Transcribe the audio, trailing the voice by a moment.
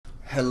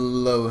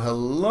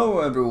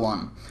Hello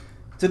everyone.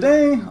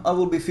 Today I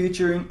will be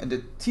featuring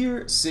the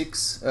Tier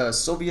 6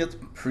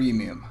 Soviet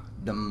Premium,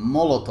 the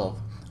Molotov.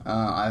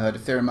 I had a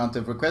fair amount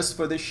of requests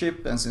for this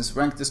ship, and since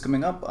ranked is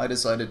coming up, I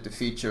decided to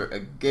feature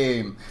a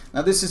game.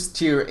 Now this is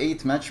Tier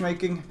 8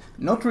 matchmaking,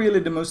 not really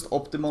the most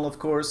optimal of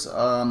course.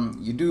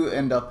 You do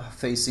end up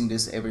facing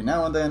this every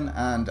now and then,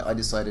 and I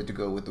decided to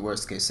go with the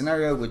worst case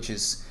scenario, which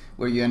is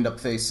where you end up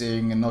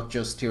facing not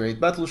just Tier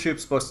 8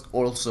 battleships, but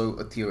also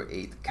a Tier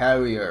 8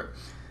 carrier.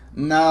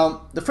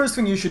 Now, the first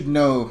thing you should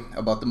know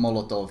about the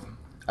Molotov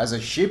as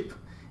a ship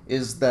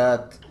is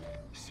that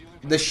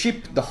the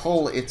ship, the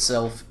hull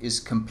itself, is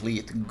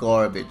complete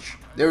garbage.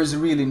 There is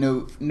really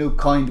no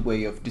kind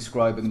way of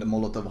describing the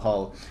Molotov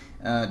hull.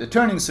 The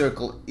turning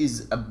circle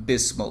is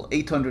abysmal,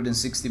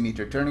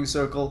 860-meter turning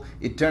circle.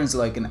 It turns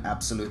like an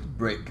absolute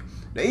brick.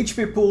 The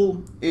HP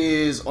pool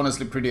is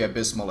honestly pretty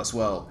abysmal as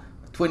well.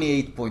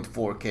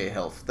 28.4k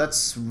health.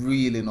 That's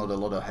really not a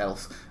lot of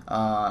health.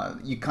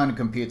 You kind of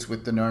competes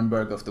with the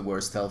Nuremberg of the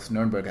worst health.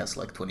 Nuremberg has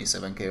like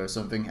 27k or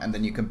something, and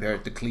then you compare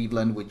it to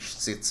Cleveland, which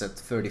sits at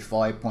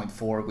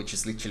 35.4, which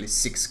is literally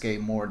 6k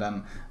more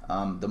than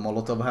the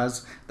Molotov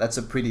has. That's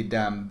a pretty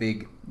damn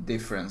big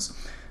difference.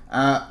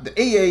 The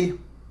AA,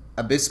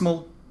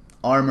 abysmal.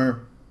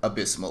 Armor,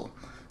 abysmal.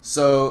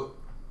 So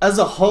as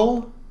a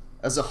whole,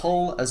 as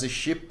a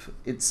ship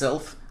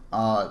itself,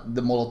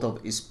 the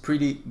Molotov is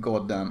pretty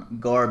goddamn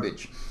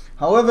garbage.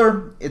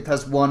 However, it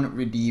has one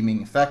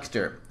redeeming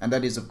factor, and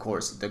that is of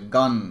course the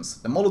guns.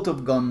 The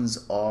Molotov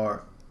guns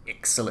are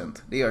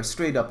excellent. They are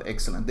straight up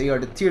excellent. They are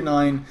the Tier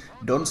 9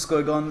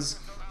 Donskoy guns,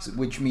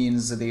 which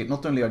means they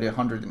not only are they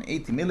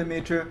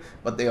 180mm,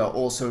 but they are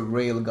also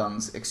rail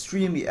guns,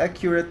 extremely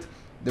accurate.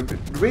 The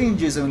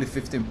range is only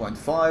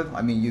 15.5,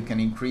 I mean you can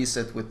increase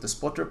it with the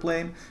spotter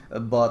plane,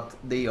 but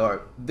they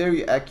are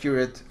very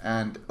accurate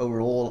and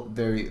overall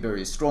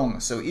very strong.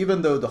 So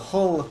even though the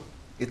hull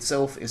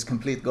itself is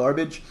complete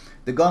garbage,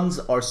 the guns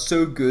are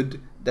so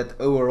good that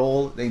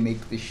overall they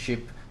make this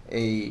ship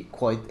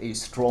quite a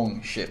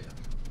strong ship.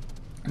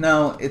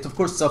 Now it of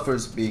course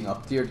suffers being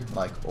up-tiered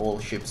like all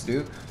ships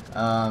do,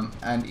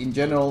 and in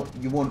general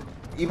you won't,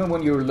 even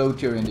when you're low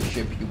tier in the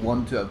ship, you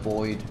want to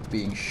avoid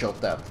being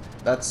shot at.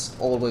 That's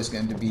always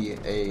going to be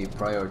a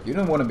priority. You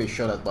don't want to be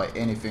shot at by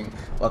anything,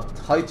 but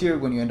high tier,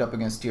 when you end up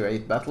against Tier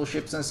 8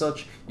 battleships and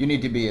such, you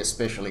need to be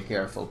especially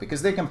careful,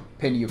 because they can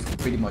pin you from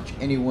pretty much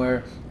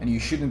anywhere, and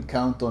you shouldn't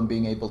count on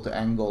being able to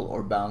angle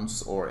or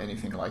bounce or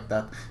anything like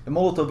that. The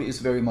Molotov is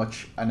very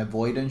much an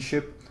avoidance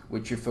ship,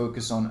 which you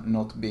focus on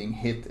not being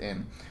hit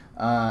in.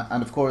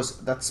 And of course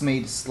that's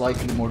made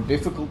slightly more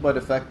difficult by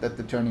the fact that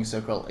the turning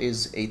circle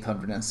is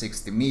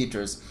 860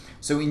 meters.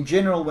 So in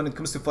general, when it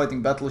comes to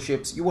fighting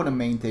battleships, you want to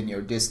maintain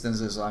your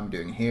distance, as I'm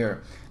doing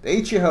here.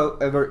 The HE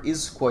however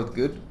is quite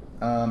good.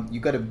 You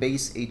got a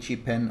base HE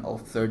pen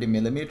of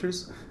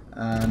 30mm,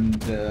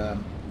 and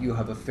you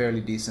have a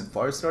fairly decent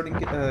fire starting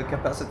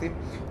capacity.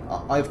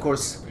 Of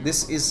course,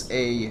 this is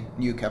a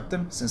new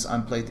captain since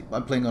I'm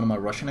playing on my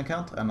Russian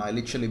account, and I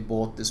literally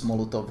bought this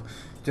Molotov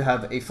to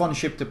have a fun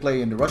ship to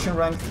play in the Russian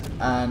rank,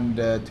 and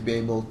to be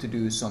able to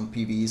do some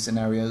PvE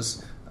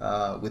scenarios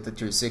with the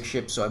Tier 6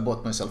 ship. So I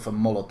bought myself a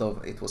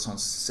Molotov. It was on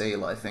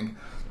sale, I think.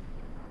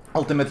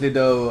 Ultimately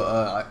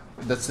though,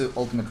 that's the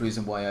ultimate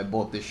reason why I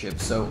bought this ship.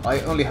 So I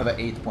only have an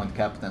 8-point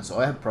captain, so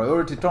I have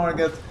priority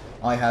target,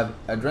 I have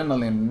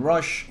adrenaline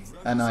rush,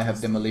 and I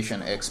have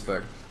demolition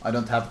expert. I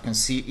don't have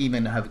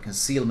even have a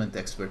concealment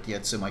expert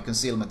yet, so my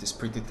concealment is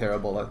pretty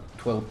terrible at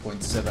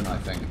 12.7, I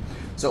think.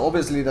 So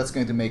obviously that's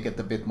going to make it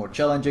a bit more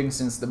challenging,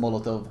 since the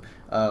Molotov,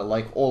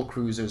 like all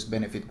cruisers,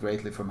 benefit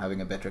greatly from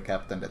having a better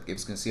captain that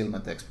gives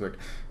concealment expert.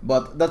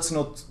 But that's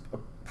not a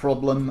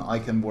problem, I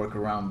can work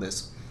around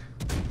this.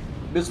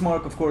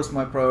 Bismarck, of course,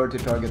 my priority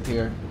target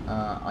here.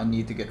 I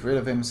need to get rid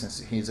of him since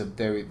he's a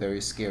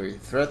very scary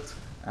threat,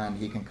 and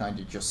he can kind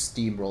of just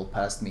steamroll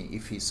past me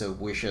if he so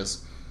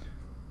wishes.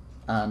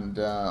 And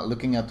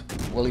looking at,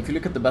 well, if you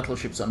look at the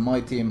battleships on my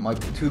team, my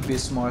two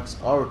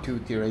Bismarcks, our two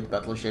Tier 8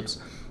 battleships,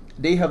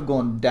 they have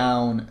gone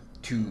down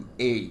to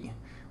A,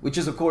 which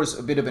is of course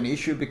a bit of an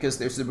issue because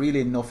there's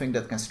really nothing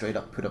that can straight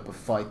up put up a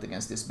fight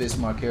against this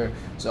Bismarck here.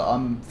 So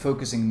I'm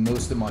focusing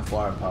most of my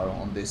firepower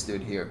on this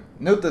dude here.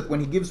 Note that when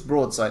he gives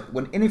broadside,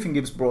 when anything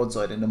gives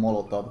broadside in the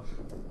Molotov,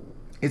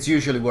 it's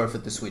usually worth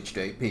it to switch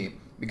to AP,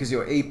 because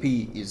your AP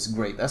is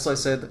great. As I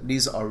said,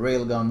 these are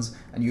railguns,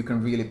 and you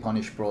can really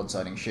punish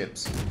broadsiding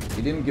ships.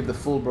 He didn't give the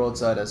full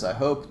broadside as I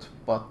hoped,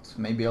 but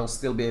maybe I'll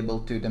still be able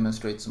to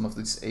demonstrate some of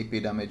this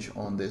AP damage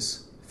on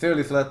this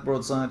fairly flat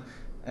broadside.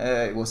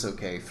 It was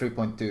okay,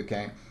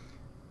 3.2k.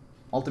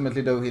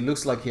 Ultimately though, he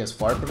looks like he has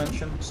fire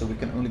prevention, so we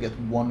can only get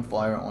one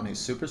fire on his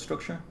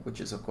superstructure, which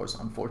is of course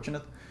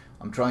unfortunate.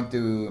 I'm trying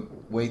to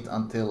wait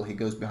until he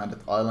goes behind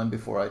that island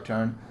before I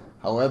turn.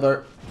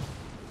 However,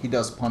 he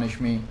does punish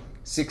me.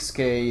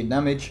 6k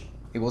damage.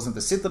 It wasn't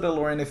a citadel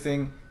or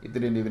anything, it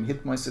didn't even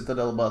hit my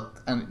citadel,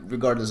 and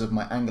regardless of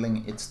my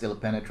angling, it still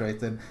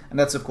penetrated. And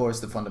that's of course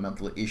the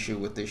fundamental issue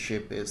with this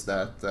ship, is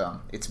that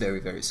it's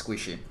very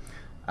squishy.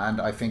 And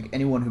I think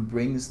anyone who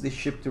brings this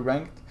ship to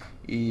ranked,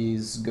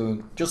 is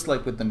going, just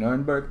like with the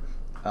Nuremberg,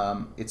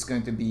 it's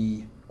going to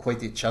be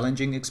quite a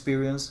challenging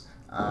experience,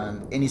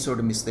 and any sort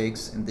of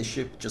mistakes in this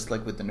ship, just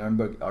like with the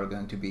Nuremberg, are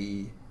going to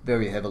be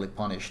very heavily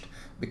punished,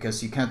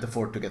 because you can't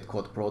afford to get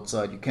caught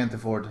broadside, you can't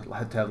afford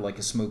to have like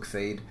a smoke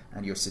fade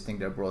and you're sitting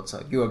there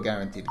broadside. You are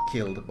guaranteed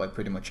killed by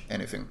pretty much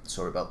anything.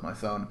 Sorry about my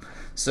phone.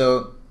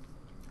 So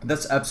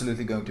that's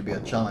absolutely going to be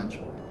a challenge.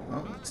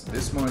 Well, it's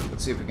Bismarck.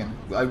 Let's see if we can...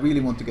 I really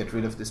want to get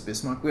rid of this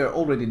Bismarck. We are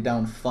already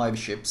down 5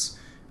 ships,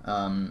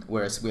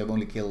 whereas we have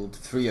only killed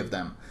 3 of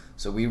them.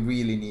 So we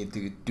really need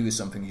to do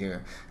something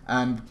here.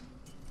 And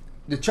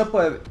the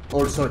Chapayev,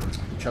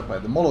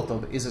 the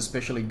Molotov is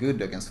especially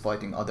good against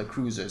fighting other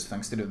cruisers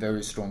thanks to the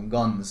very strong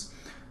guns.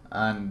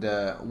 And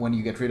when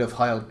you get rid of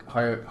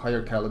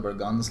higher caliber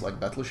guns like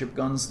battleship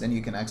guns, then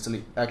you can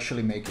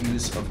actually make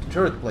use of the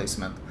turret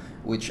placement,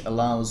 which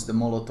allows the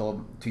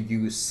Molotov to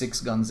use 6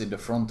 guns in the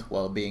front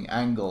while being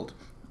angled,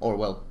 or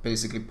well,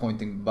 basically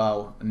pointing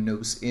bow and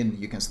nose in.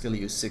 You can still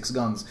use 6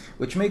 guns,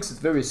 which makes it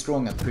very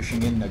strong at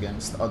pushing in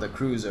against other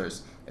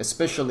cruisers,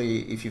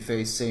 especially if you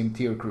face same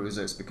tier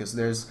cruisers, because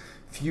there's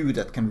few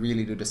that can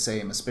really do the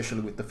same,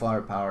 especially with the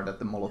firepower that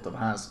the Molotov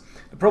has.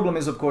 The problem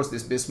is of course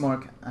this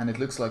Bismarck, and it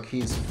looks like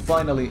he's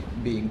finally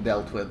being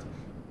dealt with.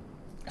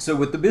 So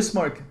with the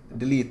Bismarck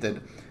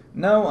deleted,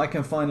 now I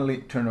can finally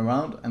turn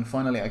around and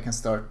finally I can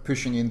start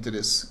pushing into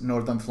this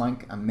northern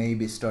flank and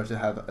maybe start to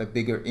have a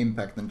bigger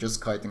impact than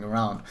just kiting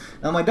around.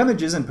 Now my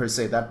damage isn't per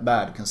se that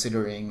bad,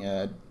 considering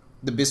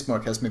the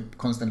Bismarck has been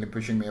constantly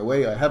pushing me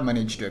away. I have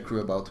managed to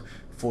accrue about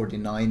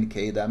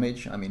 49k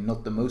damage. I mean,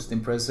 not the most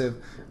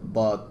impressive,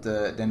 but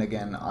then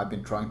again, I've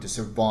been trying to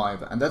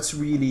survive, and that's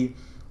really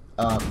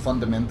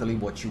fundamentally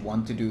what you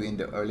want to do in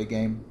the early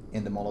game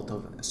in the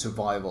Molotov: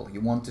 survival.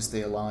 You want to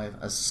stay alive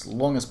as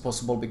long as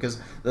possible,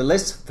 because the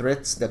less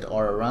threats that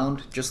are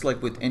around, just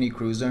like with any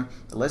cruiser,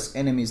 the less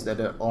enemies that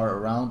are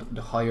around,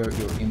 the higher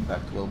your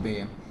impact will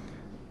be.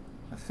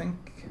 I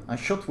think I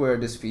shot where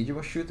this Fiji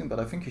was shooting, but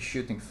I think he's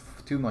shooting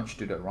too much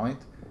to the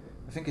right.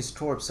 I think his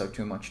torps are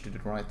too much to the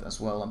right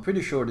as well. I'm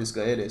pretty sure this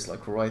Gaeta is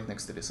like right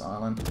next to this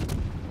island.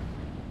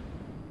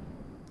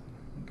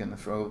 I'm gonna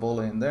throw a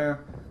volley in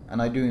there,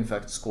 and I do in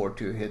fact score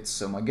 2 hits,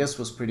 so my guess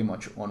was pretty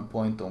much on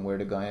point on where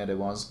the Gaeta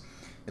was.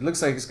 It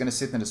looks like he's gonna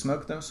sit in the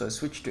smoke though, so I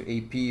switched to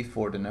AP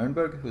for the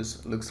Nuremberg, who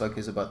looks like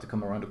he's about to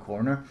come around the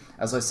corner.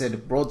 As I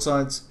said,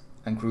 broadsides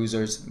and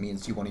cruisers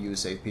means you want to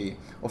use AP.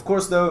 Of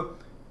course though,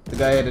 the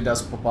Gaeta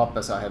does pop up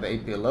as I have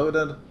AP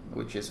loaded,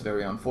 which is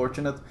very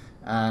unfortunate,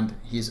 and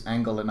he's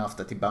angled enough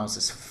that he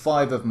bounces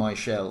 5 of my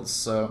shells,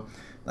 so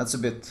that's a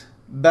bit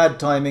bad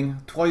timing.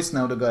 Twice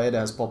now the Gaeta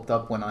has popped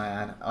up when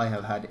I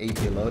have had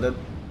AP loaded,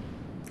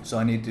 so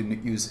I need to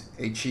use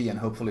HE and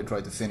hopefully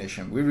try to finish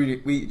him.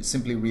 We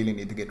simply really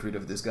need to get rid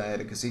of this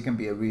Gaeta, because he can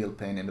be a real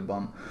pain in the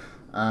bum.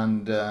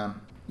 And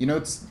you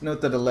note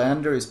that the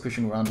lander is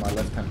pushing around my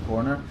left hand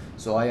corner,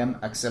 so I am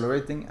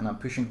accelerating and I'm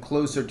pushing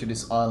closer to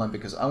this island,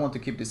 because I want to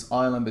keep this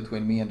island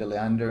between me and the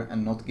lander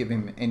and not give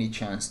him any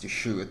chance to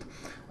shoot.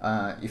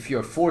 If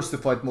you're forced to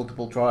fight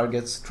multiple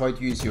targets, try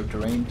to use your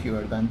terrain to your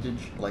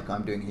advantage, like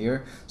I'm doing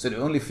here. So the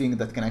only thing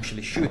that can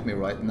actually shoot me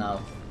right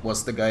now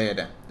was the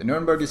Gaeta. The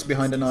Nuremberg is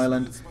behind an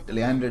island, the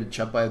Leander, the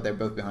Chapayev, they're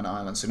both behind an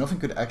island, so nothing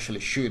could actually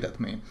shoot at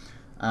me.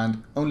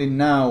 And only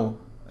now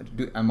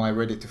am I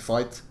ready to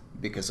fight,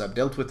 because I've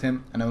dealt with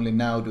him, and only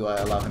now do I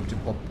allow him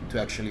to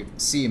actually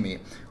see me.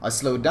 I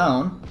slow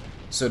down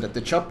so that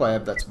the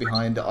Chapayev that's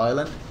behind the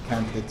island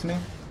can't hit me,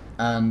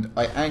 and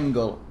I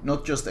angle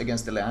not just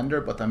against the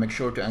Leander, but I make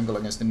sure to angle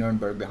against the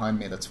Nuremberg behind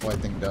me that's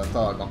fighting the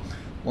Targo.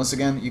 Once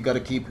again, you gotta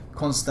keep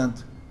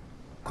constant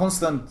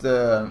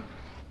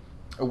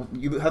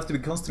you have to be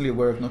constantly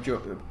aware of not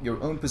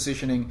your own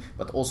positioning,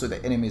 but also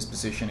the enemy's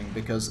positioning,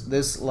 because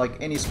this, like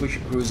any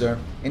squishy cruiser,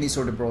 any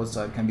sort of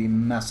broadside can be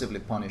massively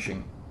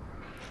punishing.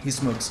 He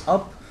smokes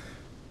up,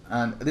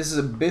 and this is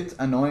a bit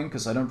annoying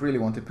because I don't really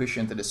want to push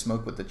into the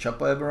smoke with the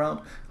Chapayev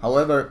around.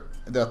 However,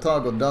 the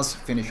Atago does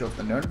finish off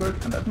the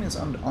Nuremberg, and that means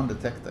I'm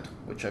undetected,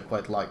 which I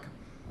quite like.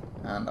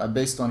 And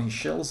based on his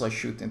shells, I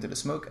shoot into the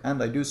smoke,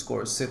 and I do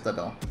score a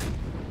Citadel.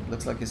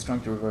 Looks like he's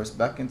trying to reverse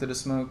back into the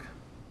smoke.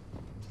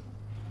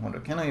 I wonder,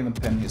 can I even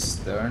pen his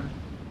stern?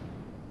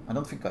 I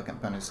don't think I can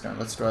pen his stern.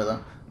 Let's try that.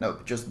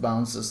 Nope, just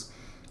bounces.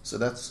 So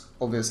that's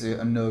obviously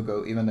a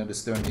no-go, even though the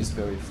stern is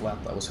very flat.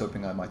 I was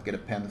hoping I might get a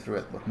pen through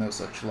it, but no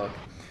such luck.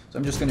 So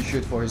I'm just gonna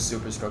shoot for his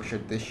superstructure.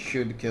 This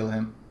should kill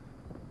him.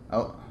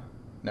 Oh,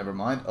 never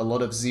mind. A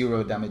lot of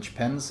 0 damage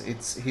pens.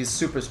 His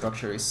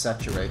superstructure is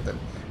saturated,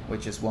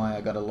 which is why I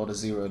got a lot of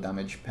 0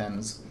 damage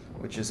pens,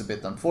 which is a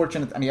bit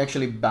unfortunate. And he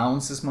actually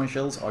bounces my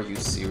shells. Are you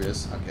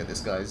serious? Okay, this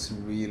guy is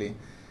really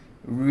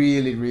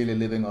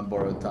living on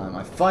borrowed time.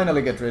 I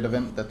finally get rid of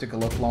him. That took a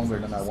lot longer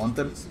than I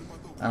wanted.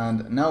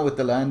 And now with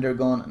the lander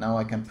gone, now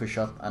I can push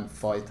up and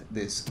fight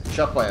this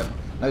Chapayev.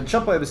 Now the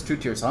Chapayev is 2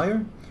 tiers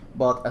higher,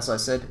 but as I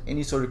said,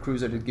 any sort of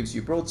cruiser that gives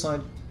you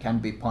broadside can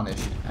be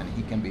punished, and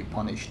he can be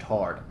punished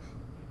hard.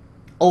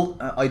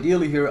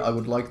 Ideally here I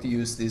would like to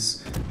use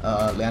this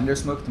lander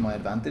smoke to my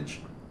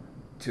advantage,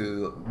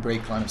 to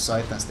break line of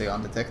sight and stay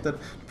undetected.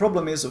 The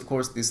problem is, of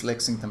course, these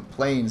Lexington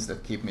planes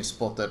that keep me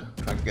spotted,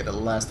 trying to get a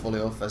last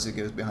volley off as he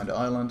goes behind the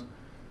island.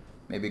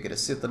 Maybe get a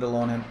citadel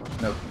on him.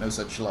 Nope, no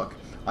such luck.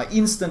 I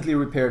instantly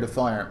repair the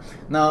fire.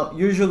 Now,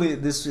 usually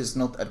this is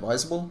not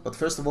advisable, but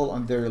first of all,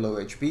 I'm very low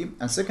HP,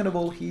 and second of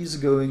all, he's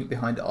going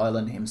behind the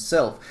island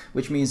himself,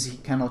 which means he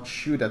cannot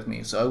shoot at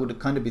me, so I would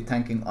kind of be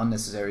tanking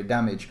unnecessary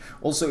damage.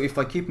 Also, if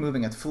I keep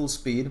moving at full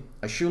speed,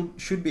 I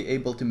should be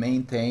able to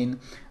maintain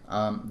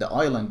the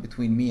island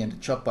between me and the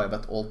chop pipe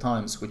at all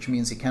times, which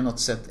means he cannot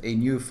set a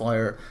new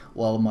fire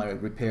while my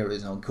repair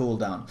is on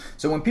cooldown.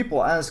 So when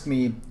people ask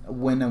me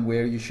when and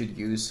where you should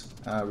use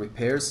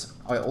repairs,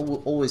 I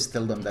always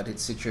tell them that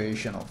it's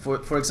situational.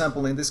 For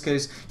example, in this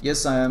case,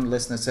 yes, I am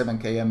less than 7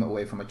 km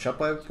away from a chop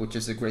pipe, which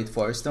is a great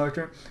fire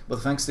starter,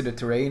 but thanks to the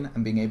terrain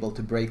and being able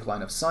to break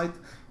line of sight,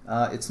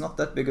 it's not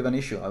that big of an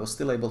issue. I was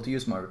still able to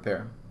use my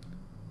repair.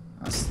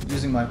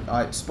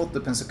 I spot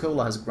the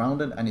Pensacola has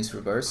grounded and is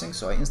reversing,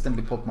 so I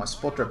instantly pop my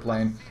spotter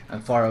plane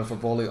and fire off a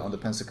volley on the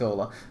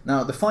Pensacola.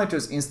 Now the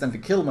fighters instantly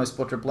kill my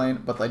spotter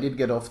plane, but I did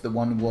get off the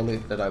one volley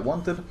that I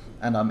wanted,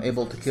 and I'm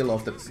able to kill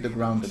off the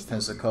grounded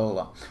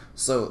Pensacola.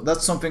 So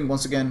that's something,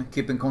 once again,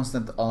 keeping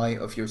constant eye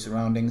of your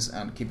surroundings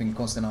and keeping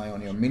constant eye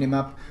on your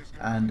minimap,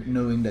 and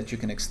knowing that you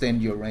can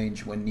extend your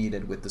range when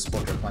needed with the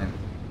spotter plane.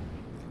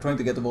 Trying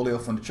to get the volley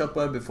off on the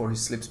chopper before he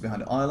slips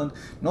behind the island.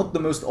 Not the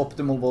most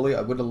optimal volley.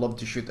 I would have loved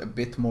to shoot a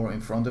bit more in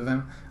front of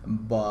him,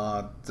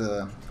 but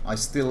I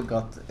still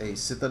got a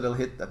citadel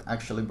hit that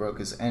actually broke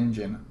his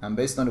engine, and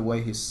based on the way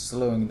he's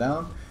slowing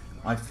down,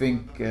 I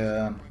think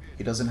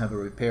he doesn't have a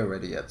repair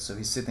ready yet, so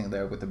he's sitting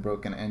there with a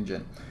broken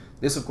engine.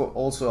 This of course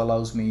also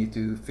allows me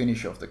to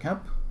finish off the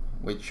cap,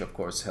 which of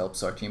course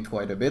helps our team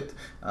quite a bit.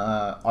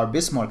 Our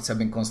Bismarcks have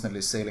been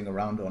constantly sailing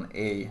around on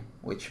A,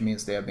 which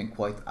means they have been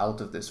quite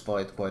out of this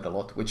fight quite a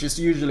lot, which is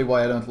usually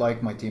why I don't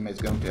like my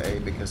teammates going to A,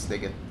 because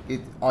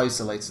it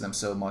isolates them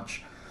so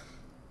much.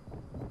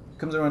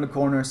 Comes around the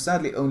corner,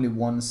 sadly only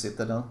one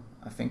citadel.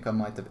 I think I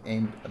might have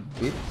aimed a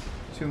bit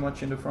too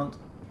much in the front.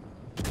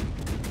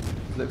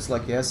 It looks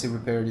like yes, he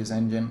repaired his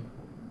engine.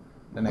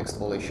 The next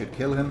volley should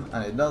kill him,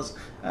 and it does,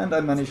 and I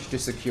managed to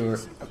secure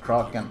a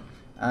Kraken.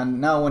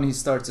 And now when he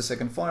starts a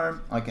second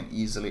fire, I can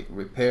easily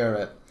repair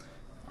it.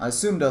 I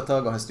assume the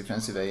Otago has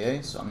defensive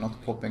AA, so I'm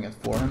not popping it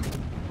for him.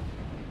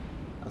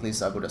 At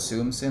least I would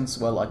assume, since,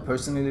 well, I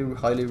personally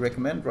highly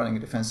recommend running a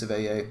defensive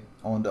AA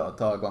on the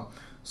Otago.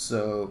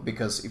 So,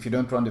 because if you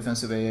don't run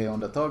defensive AA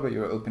on the Otago,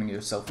 you're opening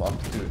yourself up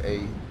to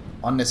a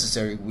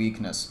unnecessary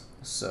weakness.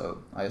 So,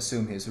 I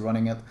assume he's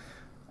running it.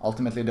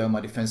 Ultimately though, my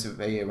defensive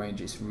AA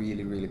range is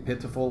really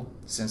pitiful,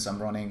 since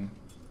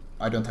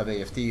I don't have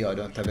AFT, I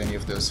don't have any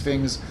of those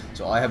things,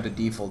 so I have the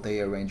default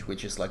AA range,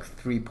 which is like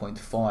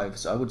 3.5,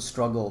 so I would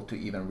struggle to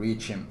even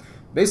reach him.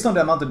 Based on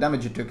the amount of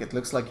damage he took, it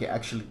looks like he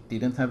actually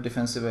didn't have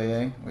defensive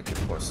AA, which is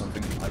of course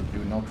something I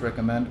do not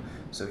recommend,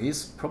 so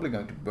he's probably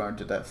going to burn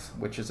to death,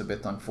 which is a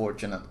bit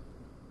unfortunate.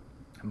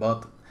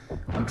 But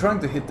I'm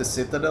trying to hit the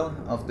citadel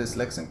of this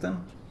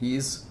Lexington. He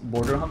is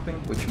border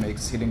humping, which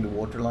makes hitting the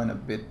waterline a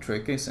bit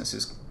tricky, since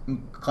he's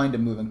kind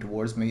of moving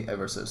towards me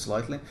ever so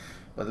slightly.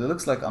 But it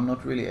looks like I'm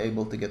not really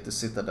able to get the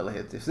citadel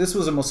hit. If this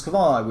was a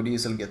Moskva, I would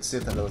easily get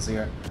citadels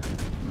here.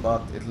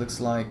 But it looks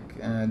like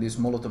these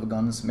Molotov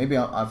guns, maybe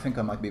I think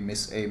I might be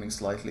misaiming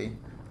slightly.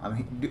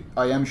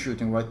 I am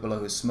shooting right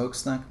below his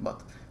smokestack,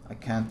 but I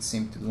can't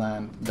seem to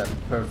land that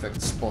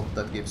perfect spot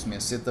that gives me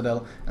a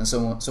citadel, and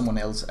someone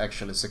else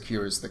actually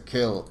secures the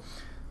kill.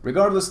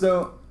 Regardless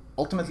though,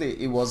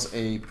 ultimately it was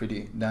a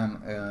pretty damn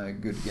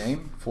good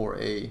game for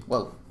a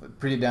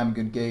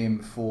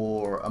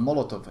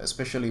Molotov,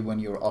 especially when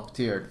you're up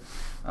tiered.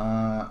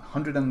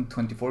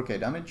 124k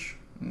damage,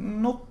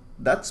 not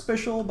that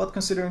special, but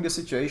considering the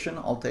situation,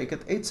 I'll take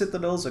it. 8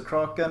 citadels, a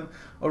Kraken,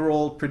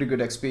 overall pretty good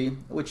XP,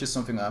 which is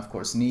something I of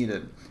course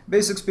needed.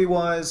 Base XP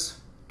wise,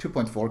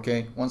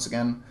 2.4k, once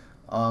again,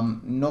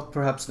 not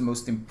perhaps the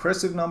most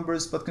impressive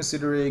numbers, but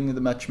considering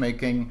the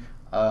matchmaking,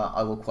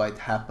 I will quite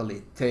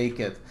happily take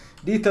it.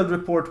 Detailed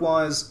report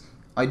wise,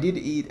 I did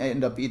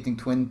end up eating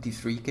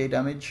 23k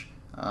damage,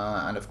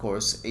 and of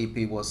course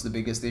AP was the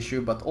biggest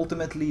issue, but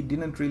ultimately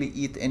didn't really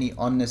eat any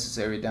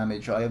unnecessary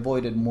damage. I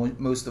avoided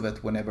most of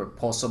it whenever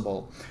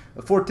possible.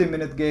 A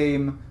 14-minute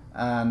game,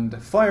 and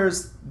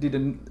fires did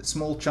a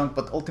small chunk,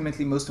 but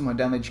ultimately most of my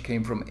damage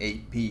came from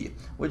AP,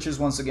 which is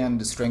once again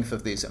the strength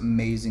of these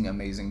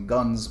amazing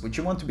guns, which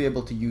you want to be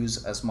able to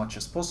use as much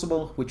as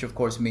possible, which of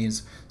course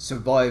means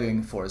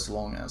surviving for as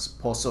long as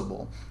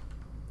possible.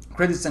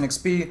 Credits and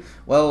XP,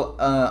 well,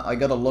 I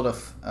got a lot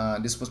of,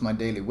 this was my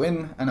daily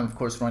win, and I'm of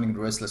course running the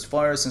Restless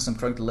Fire, since I'm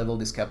trying to level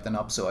this captain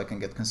up so I can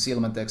get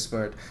Concealment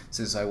Expert,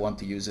 since I want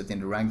to use it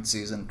in the ranked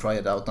season, try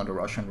it out on the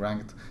Russian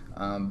ranked,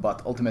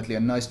 but ultimately a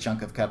nice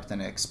chunk of captain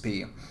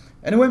XP.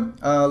 Anyway,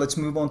 let's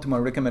move on to my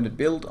recommended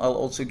build. I'll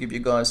also give you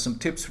guys some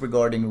tips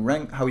regarding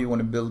how you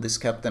want to build this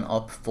captain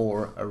up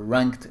for a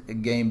ranked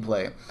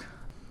gameplay.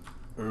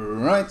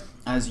 Right,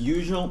 as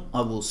usual,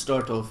 I will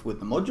start off with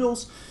the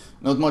modules.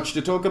 Not much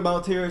to talk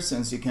about here,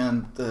 since you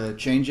can't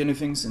change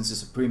anything, since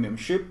it's a premium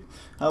ship.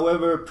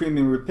 However,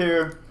 premium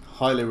repair,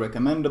 highly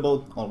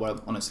recommendable. Oh,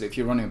 well, honestly, if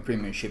you're running a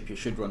premium ship, you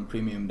should run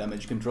premium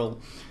damage control.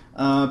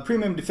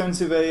 Premium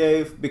defensive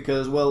AA,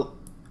 because, well,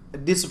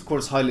 this of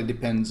course highly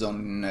depends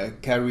on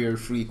carrier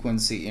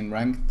frequency in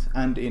ranked,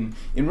 and in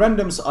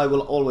randoms I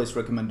will always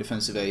recommend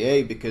defensive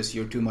AA because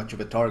you're too much of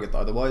a target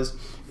otherwise.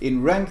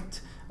 In ranked,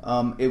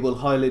 it will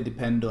highly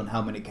depend on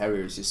how many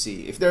carriers you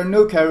see. If there are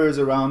no carriers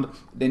around,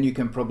 then you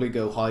can probably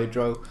go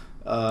hydro,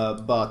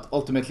 but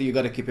ultimately you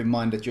got to keep in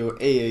mind that your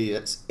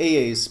AA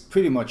is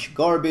pretty much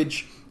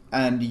garbage,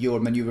 and your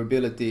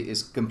maneuverability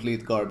is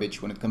complete garbage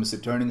when it comes to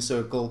turning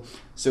circle.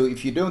 So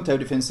if you don't have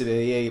defensive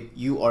AA,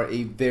 you are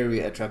a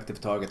very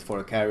attractive target for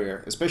a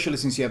carrier, especially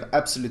since you have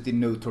absolutely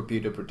no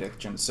torpedo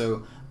protection,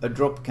 so a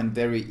drop can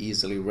very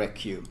easily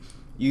wreck you.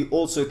 You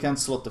also can't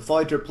slot the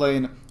fighter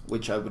plane,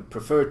 which I would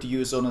prefer to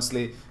use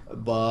honestly,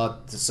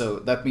 but so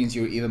that means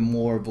you're even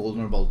more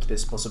vulnerable to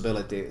this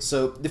possibility.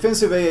 So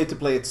defensive AA to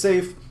play it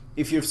safe.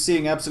 If you're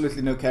seeing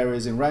absolutely no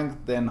carriers in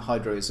rank, then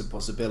Hydra is a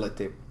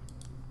possibility.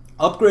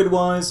 Upgrade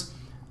wise,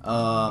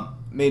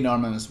 main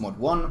armaments mod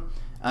 1,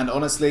 and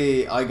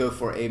honestly I go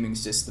for aiming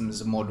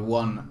systems mod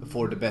 1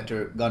 for the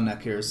better gun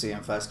accuracy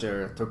and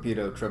faster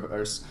torpedo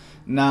traverse.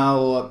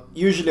 Now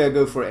usually I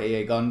go for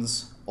AA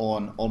guns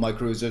on all my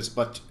cruisers,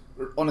 but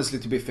honestly,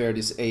 to be fair,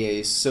 this AA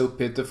is so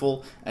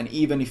pitiful, and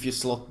even if you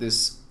slot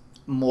this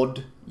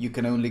mod, you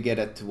can only get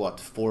at what,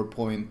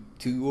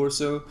 4.2 or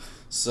so,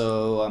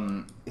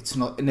 so it's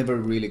never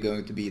really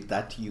going to be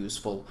that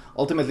useful.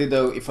 Ultimately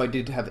though, if I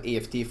did have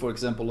AFT for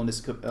example on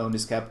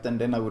this captain,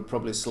 then I would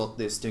probably slot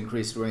this to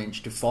increase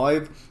range to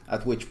 5,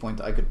 at which point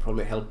I could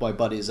probably help my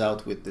buddies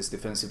out with this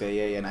defensive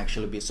AA and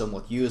actually be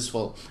somewhat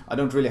useful. I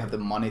don't really have the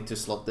money to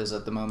slot this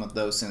at the moment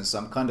though, since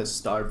I'm kind of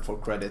starved for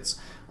credits.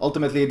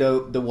 Ultimately though,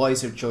 the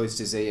wiser choice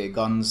is AA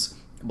guns,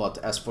 but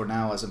as for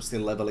now, as I'm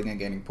still leveling and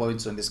gaining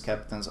points on these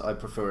captains, I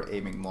prefer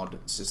aiming mod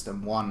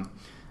system 1.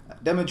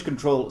 Damage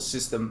control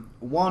system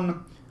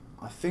 1,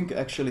 I think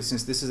actually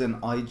since this is an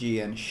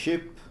IGN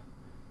ship,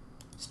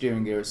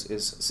 steering gears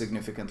is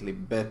significantly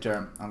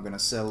better. I'm gonna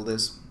sell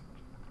this.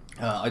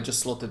 I just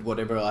slotted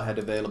whatever I had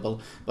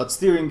available, but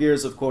steering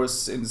gears of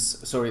course,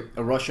 sorry,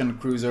 a Russian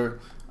cruiser,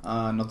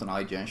 not an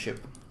IGN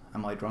ship,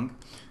 am I drunk?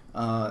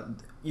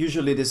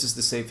 Usually this is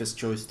the safest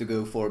choice to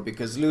go for,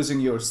 because losing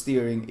your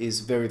steering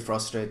is very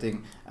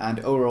frustrating, and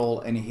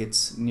overall any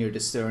hits near the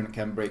stern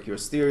can break your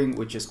steering,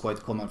 which is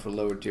quite common for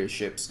lower tier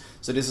ships.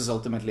 So this is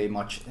ultimately a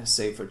much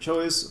safer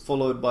choice,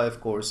 followed by of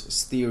course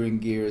steering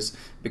gears,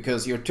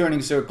 because your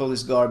turning circle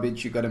is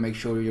garbage. You gotta make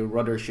sure your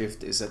rudder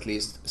shift is at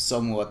least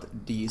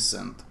somewhat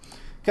decent.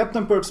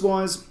 Captain perks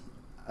wise,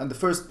 and the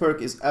first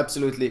perk is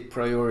absolutely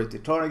priority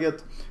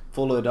target,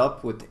 followed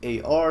up with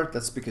AR.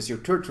 That's because your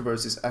turret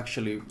traverse is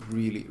actually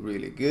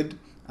really good.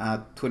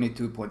 At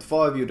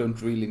 22.5 you don't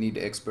really need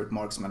expert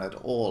marksman at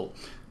all.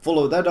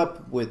 Follow that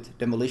up with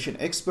demolition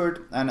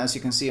expert, and as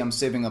you can see I'm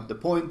saving up the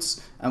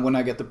points, and when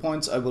I get the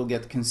points I will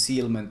get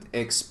concealment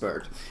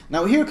expert.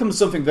 Now here comes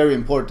something very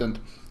important.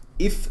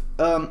 If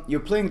you're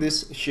playing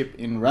this ship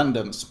in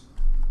randoms,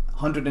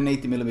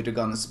 180mm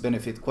guns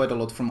benefit quite a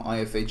lot from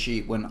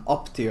IFHE when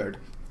up tiered.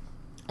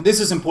 This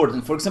is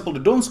important. For example, the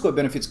Donskoy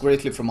benefits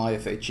greatly from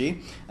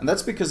IFHE, and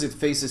that's because it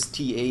faces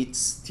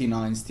T8s,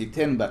 T9s,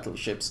 T10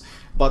 battleships.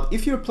 But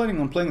if you're planning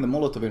on playing the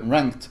Molotov in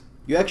ranked,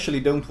 you actually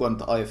don't want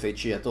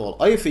IFHE at all.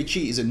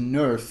 IFHE is a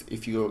nerf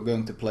if you're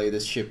going to play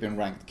this ship in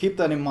ranked. Keep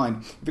that in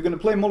mind. If you're going to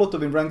play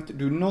Molotov in ranked,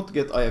 do not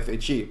get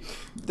IFHE.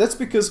 That's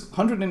because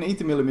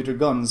 180mm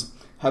guns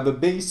have a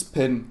base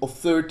pen of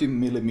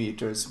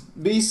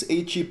 30mm, base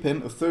HE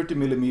pen of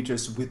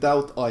 30mm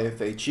without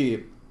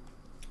IFHE.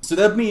 So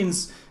that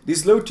means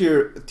these low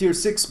tier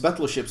 6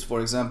 battleships,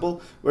 for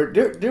example, where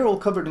they're all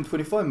covered in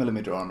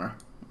 25mm armor.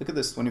 Look at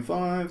this,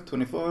 25,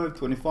 25,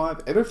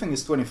 25, everything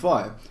is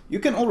 25. You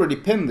can already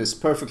pen this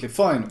perfectly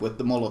fine with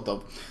the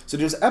Molotov. So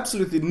there's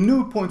absolutely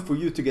no point for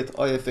you to get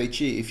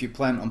IFHE if you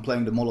plan on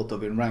playing the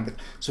Molotov in ranked.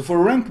 So for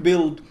a rank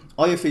build,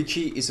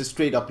 IFHE is a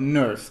straight up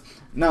nerf.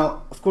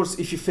 Now, of course,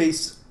 if you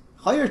face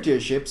higher tier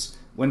ships,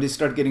 when they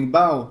start getting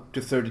bow to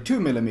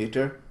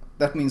 32mm,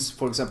 that means,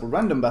 for example,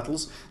 random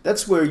battles,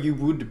 that's where you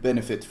would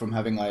benefit from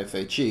having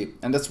IFHE.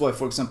 And that's why,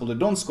 for example, the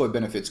Donskoy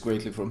benefits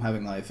greatly from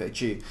having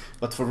IFHE.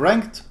 But for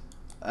ranked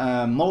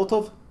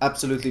Molotov,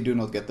 absolutely do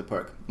not get the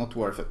perk. Not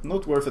worth it.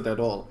 Not worth it at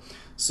all.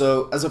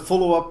 So as a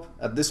follow-up,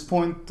 at this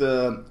point,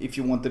 if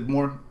you wanted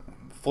more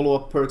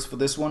follow-up perks for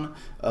this one,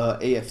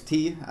 AFT,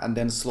 and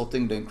then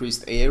slotting the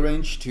increased AA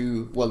range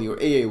to, well, your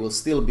AA will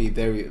still be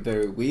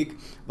very weak,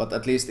 but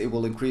at least it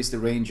will increase the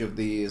range of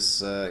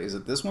these, is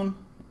it this one?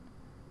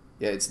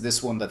 Yeah, it's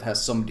this one that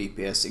has some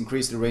DPS.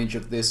 Increase the range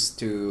of this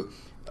to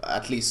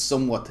at least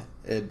somewhat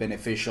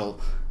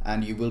beneficial,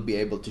 and you will be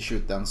able to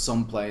shoot down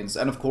some planes,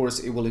 and of course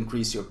it will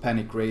increase your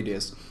panic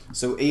radius.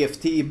 So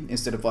AFT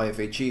instead of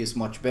IFHE is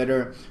much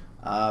better.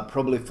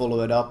 Probably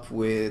follow it up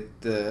with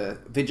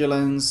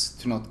vigilance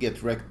to not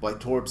get wrecked by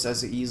torps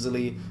as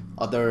easily.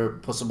 Other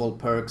possible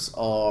perks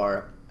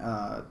are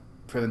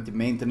preventive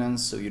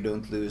maintenance, so you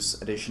don't lose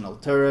additional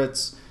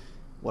turrets.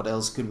 What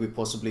else could we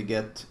possibly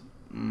get?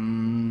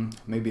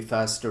 Maybe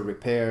faster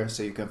repair,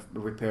 so you can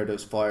repair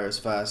those fires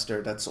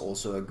faster. That's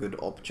also a good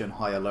option.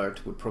 High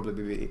alert would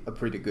probably be a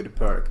pretty good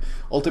perk.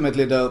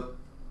 Ultimately though,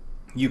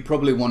 you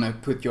probably want to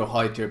put your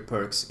high tier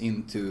perks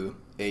into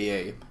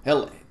AA.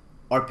 Hell,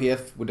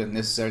 RPF wouldn't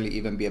necessarily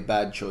even be a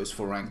bad choice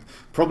for ranked.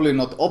 Probably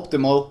not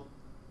optimal,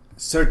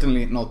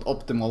 certainly not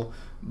optimal,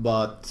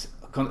 but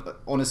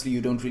honestly you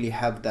don't really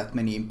have that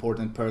many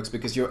important perks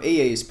because your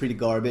AA is pretty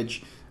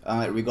garbage.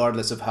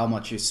 Regardless of how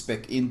much you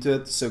spec into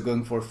it, so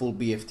going for a full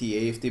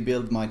BFT AFT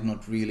build might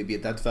not really be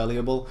that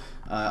valuable.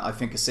 I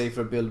think a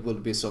safer build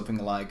would be something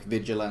like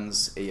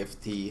Vigilance,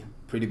 AFT,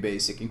 pretty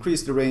basic.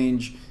 Increase the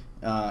range,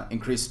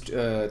 increased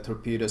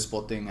torpedo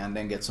spotting, and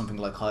then get something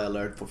like High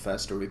Alert for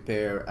faster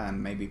repair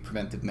and maybe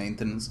preventive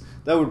maintenance.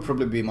 That would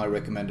probably be my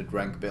recommended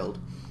rank build.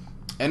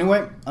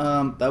 Anyway,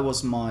 that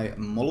was my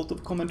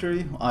Molotov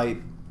commentary. I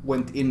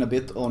went in a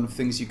bit on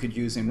things you could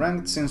use in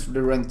ranked, since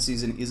the ranked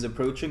season is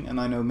approaching, and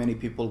I know many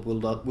people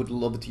would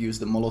love to use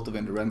the Molotov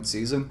in the ranked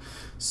season,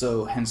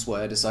 so hence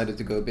why I decided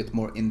to go a bit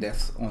more in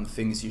depth on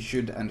things you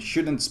should and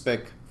shouldn't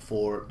spec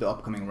for the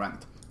upcoming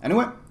ranked.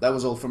 Anyway, that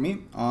was all from me.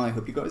 I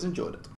hope you guys enjoyed it.